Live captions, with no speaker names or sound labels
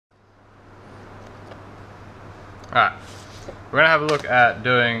Alright, we're going to have a look at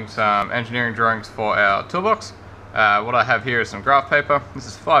doing some engineering drawings for our toolbox. What I have here is some graph paper. This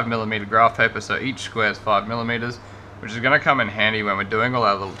is 5mm graph paper, so each square is 5mm, which is going to come in handy when we're doing all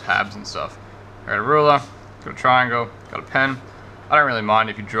our little tabs and stuff. I've got a ruler, got a triangle, got a pen. I don't really mind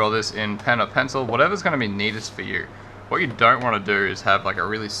if you draw this in pen or pencil, whatever's going to be neatest for you. What you don't want to do is have like a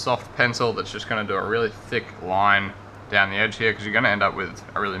really soft pencil that's just going to do a really thick line down the edge here, because you're going to end up with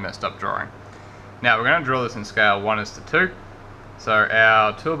a really messed up drawing. Now we're going to draw this in scale 1:2. So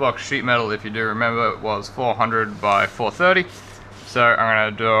our toolbox sheet metal, if you do remember, was 400 by 430. So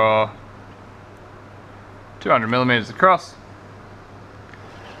I'm going to draw 200mm across.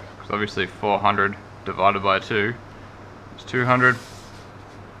 Because obviously 400 divided by 2 is 200.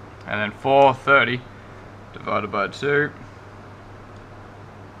 And then 430 divided by 2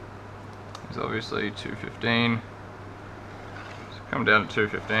 is obviously 215. So come down to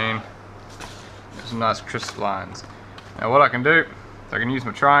 215. There's some nice crisp lines. Now what I can do is I can use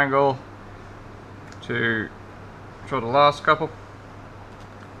my triangle to draw the last couple.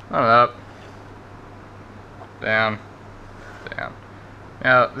 Line it up, down, down.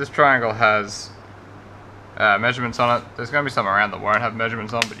 Now this triangle has measurements on it. There's going to be some around that won't have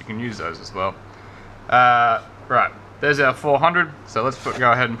measurements on, but you can use those as well. Right, there's our 400. So let's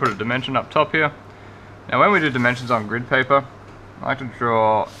go ahead and put a dimension up top here. Now when we do dimensions on grid paper, I like to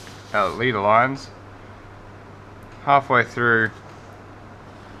draw our leader lines halfway through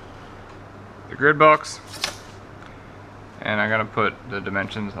the grid box, and I'm going to put the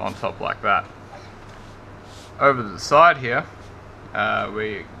dimensions on top like that. Over to the side here,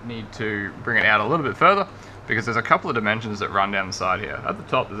 we need to bring it out a little bit further, because there's a couple of dimensions that run down the side here. At the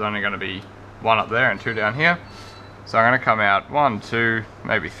top there's only going to be one up there and two down here, so I'm going to come out 1, 2,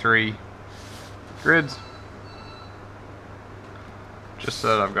 maybe 3 grids, just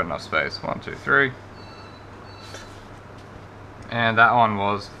so that I've got enough space. 1, 2, 3. And that one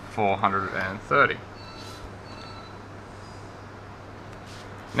was 430.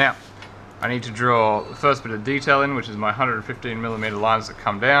 Now, I need to draw the first bit of detail in, which is my 115mm lines that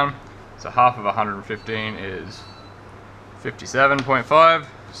come down. So half of 115 is 57.5.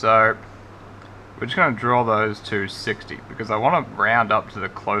 So we're just going to draw those to 60, because I want to round up to the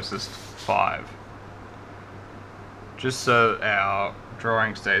closest 5. Just so our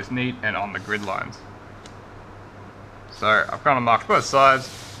drawing stays neat and on the grid lines. So I've kind of marked both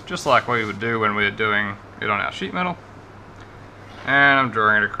sides, just like we would do when we were doing it on our sheet metal. And I'm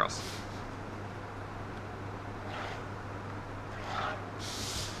drawing it across.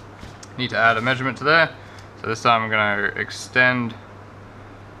 Need to add a measurement to there. So this time I'm going to extend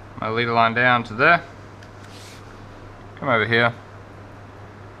my leader line down to there. Come over here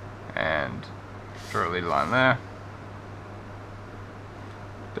and draw a leader line there.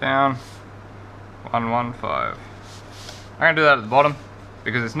 Down 115. I'm going to do that at the bottom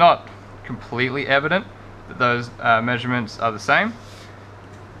because it's not completely evident that those measurements are the same.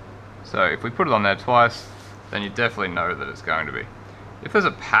 So if we put it on there twice, then you definitely know that it's going to be. If there's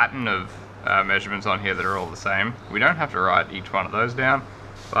a pattern of measurements on here that are all the same, we don't have to write each one of those down,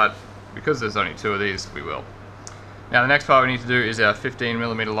 but because there's only 2 of these, we will. Now the next part we need to do is our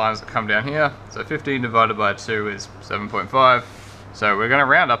 15mm lines that come down here. So 15 divided by 2 is 7.5. So we're going to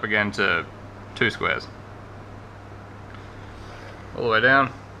round up again to 2 squares. All the way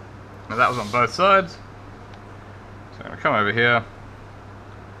down. Now that was on both sides. So I'm going to come over here,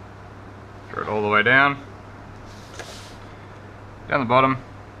 draw it all the way down the bottom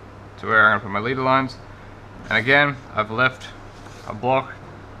to where I'm going to put my leader lines. And again, I've left a block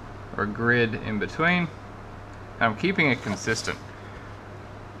or a grid in between. And I'm keeping it consistent.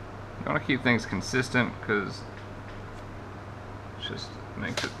 I want to keep things consistent because it just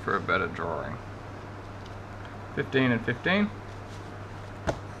makes it for a better drawing. 15 and 15.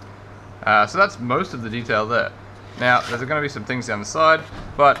 So that's most of the detail there. Now there's going to be some things down the side,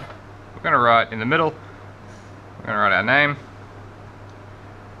 but we're going to write in the middle, we're going to write our name,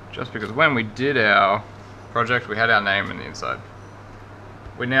 just because when we did our project we had our name in the inside.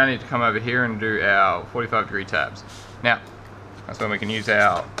 We now need to come over here and do our 45-degree tabs. Now that's when we can use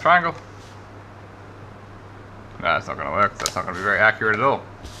our triangle. No, that's not going to work, that's not going to be very accurate at all.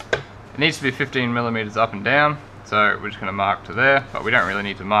 It needs to be 15mm up and down. So we're just going to mark to there, but we don't really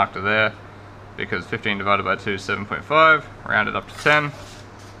need to mark to there because 15 divided by 2 is 7.5, round it up to 10.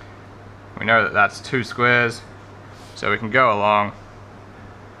 We know that that's 2 squares, so we can go along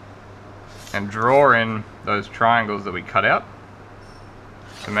and draw in those triangles that we cut out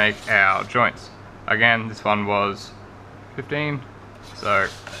to make our joints. Again, this one was 15, so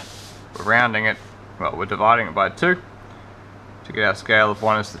we're rounding it, well, we're dividing it by 2 to get our scale of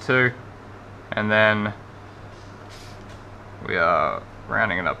 1:2, and then we are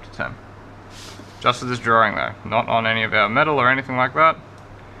rounding it up to 10. Just for this drawing though, not on any of our metal or anything like that,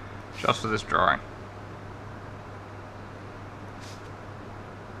 just for this drawing.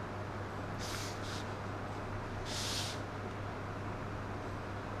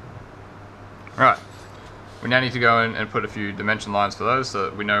 Right, we now need to go in and put a few dimension lines for those so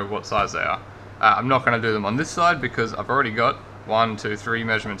that we know what size they are. I'm not going to do them on this side because I've already got 1, 2, 3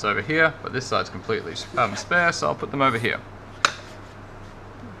 measurements over here, but this side's completely spare, so I'll put them over here.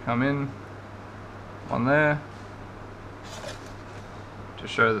 Come in, one there, to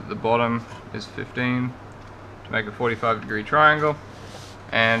show that the bottom is 15, to make a 45-degree triangle.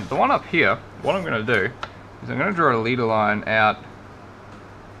 And the one up here, what I'm going to do is I'm going to draw a leader line out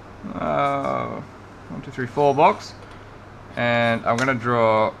 1, 2, 3, 4 blocks, and I'm going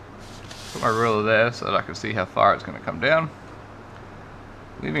to put my ruler there so that I can see how far it's going to come down,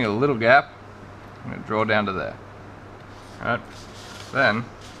 leaving a little gap. I'm going to draw down to there. Alright, then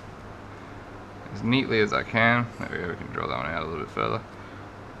as neatly as I can, maybe we can draw that one out a little bit further,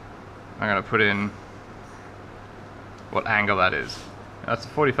 I'm going to put in what angle that is. That's a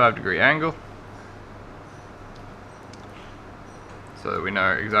 45-degree angle, so that we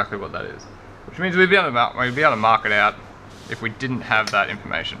know exactly what that is. Which means we'd be able to mark it out if we didn't have that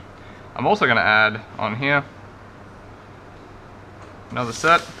information. I'm also going to add on here another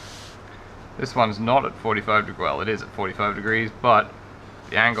set. This one's not at 45 degrees, well it is at 45 degrees, but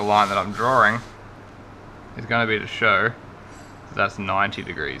the angle line that I'm drawing is going to be to show that that's 90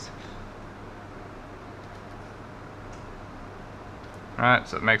 degrees. Alright,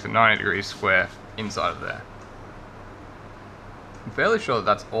 so it makes a 90 degrees square inside of there. I'm fairly sure that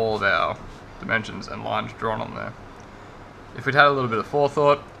that's all of our dimensions and lines drawn on there. If we'd had a little bit of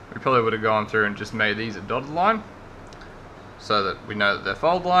forethought, we probably would have gone through and just made these a dotted line so that we know that they're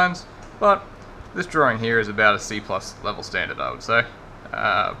fold lines, but this drawing here is about a C+ level standard, I would say.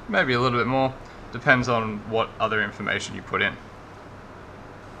 Maybe a little bit more, depends on what other information you put in.